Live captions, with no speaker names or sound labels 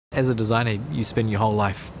As a designer, you spend your whole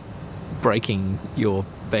life breaking your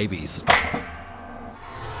babies.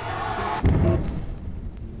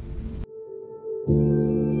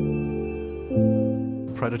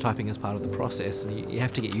 Prototyping is part of the process, and you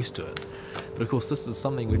have to get used to it. But of course, this is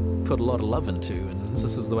something we've put a lot of love into, and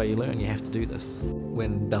this is the way you learn. You have to do this.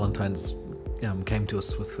 When Ballantine's came to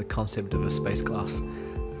us with the concept of a space class,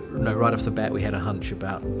 right off the bat we had a hunch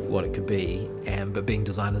about what it could be, but being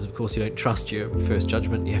designers, of course, you don't trust your first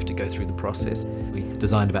judgment. You have to go through the process. We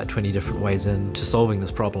designed about 20 different ways into solving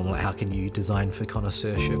this problem. Like, how can you design for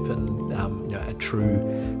connoisseurship and a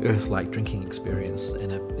true Earth-like drinking experience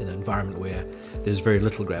in an environment where there's very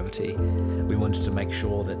little gravity. We wanted to make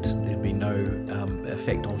sure that there'd be no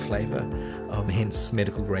effect on flavour, hence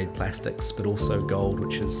medical grade plastics, but also gold,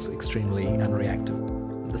 which is extremely unreactive.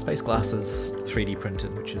 The space glass is 3D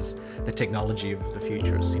printed, which is the technology of the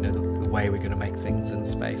future, is the way we're going to make things in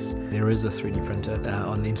space. There is a 3D printer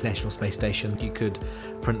on the International Space Station. You could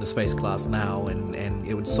print the space glass now and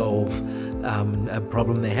it would solve a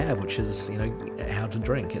problem they have, which is how to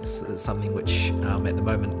drink. It's something which at the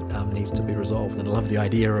moment needs to be resolved, and I love the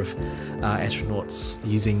idea of astronauts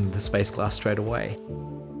using the space glass straight away.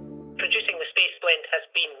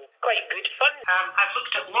 I've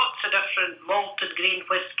looked at lots of different malted grain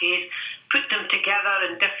whiskies, put them together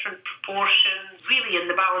in different proportions, really in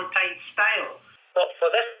the Ballantine style. But for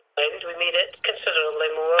this blend, we made it considerably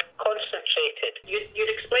more concentrated.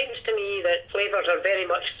 You'd explained to me that flavours are very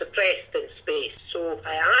much suppressed in space, so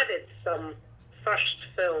I added some first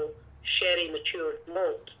fill sherry matured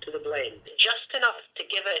malt to the blend, just enough to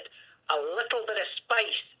give it a little bit of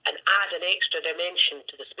spice and add an extra dimension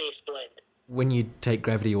to the space blend. When you take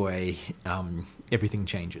gravity away, everything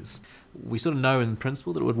changes. We sort of know in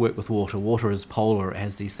principle that it would work with water. Water is polar, it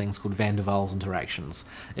has these things called van der Waals interactions.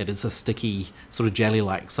 It is a sticky, sort of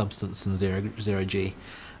jelly-like substance in zero-G.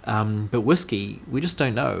 But whiskey, we just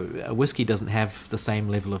don't know. Whiskey doesn't have the same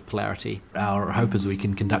level of polarity. Our hope is we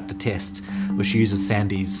can conduct a test which uses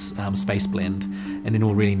Sandy's space blend, and then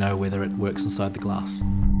we'll really know whether it works inside the glass.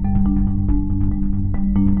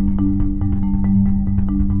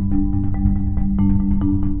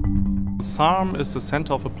 ZARM is the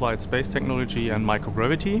Center of Applied Space Technology and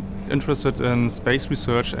Microgravity, interested in space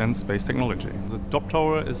research and space technology. The Drop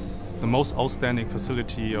Tower is the most outstanding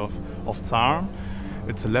facility of ZARM.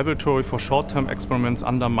 It's a laboratory for short-term experiments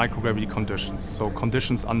under microgravity conditions, so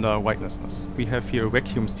conditions under weightlessness. We have here a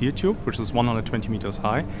vacuum steel tube, which is 120 meters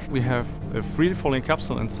high. We have a freely falling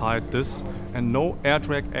capsule inside this, and no air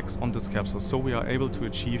drag acts on this capsule, so we are able to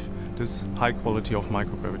achieve this high quality of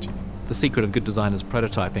microgravity. The secret of good design is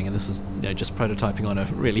prototyping, and this is just prototyping on a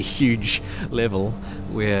really huge level.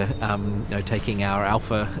 We're taking our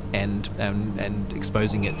alpha and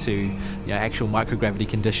exposing it to actual microgravity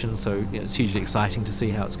conditions, so it's hugely exciting to see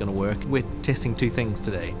how it's going to work. We're testing two things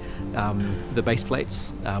today. The base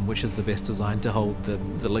plates, which is the best designed to hold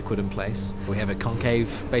the liquid in place. We have a concave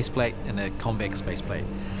base plate and a convex base plate.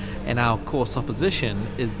 And our core supposition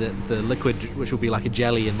is that the liquid, which will be like a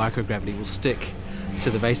jelly in microgravity, will stick to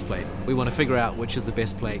the base plate. We want to figure out which is the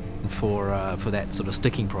best plate for that sort of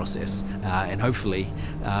sticking process, and hopefully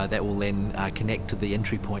that will then connect to the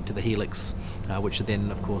entry point, to the helix, which then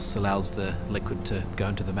of course allows the liquid to go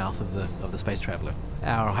into the mouth of the space traveller.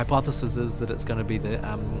 Our hypothesis is that it's going to be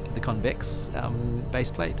the convex base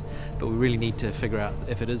plate, but we really need to figure out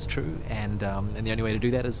if it is true, and the only way to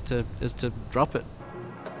do that is to drop it.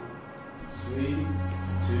 3, 2,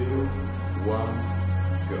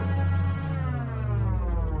 1, go.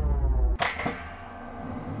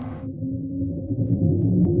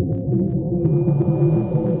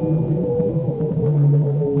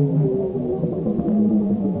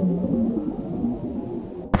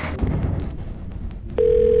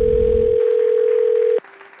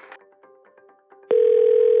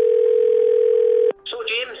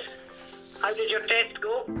 How did your test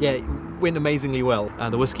go? Yeah, it went amazingly well.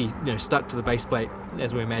 The whiskey stuck to the base plate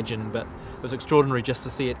as we imagined, but it was extraordinary just to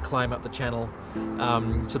see it climb up the channel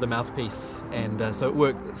to the mouthpiece, and so it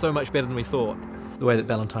worked so much better than we thought. The way that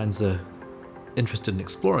Ballantine's interested in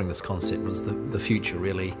exploring this concept was the future,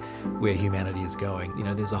 really, where humanity is going.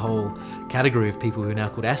 There's a whole category of people who are now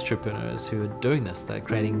called astropreneurs who are doing this. They're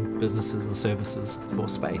creating businesses and services for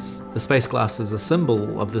space. The space glass is a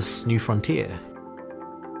symbol of this new frontier.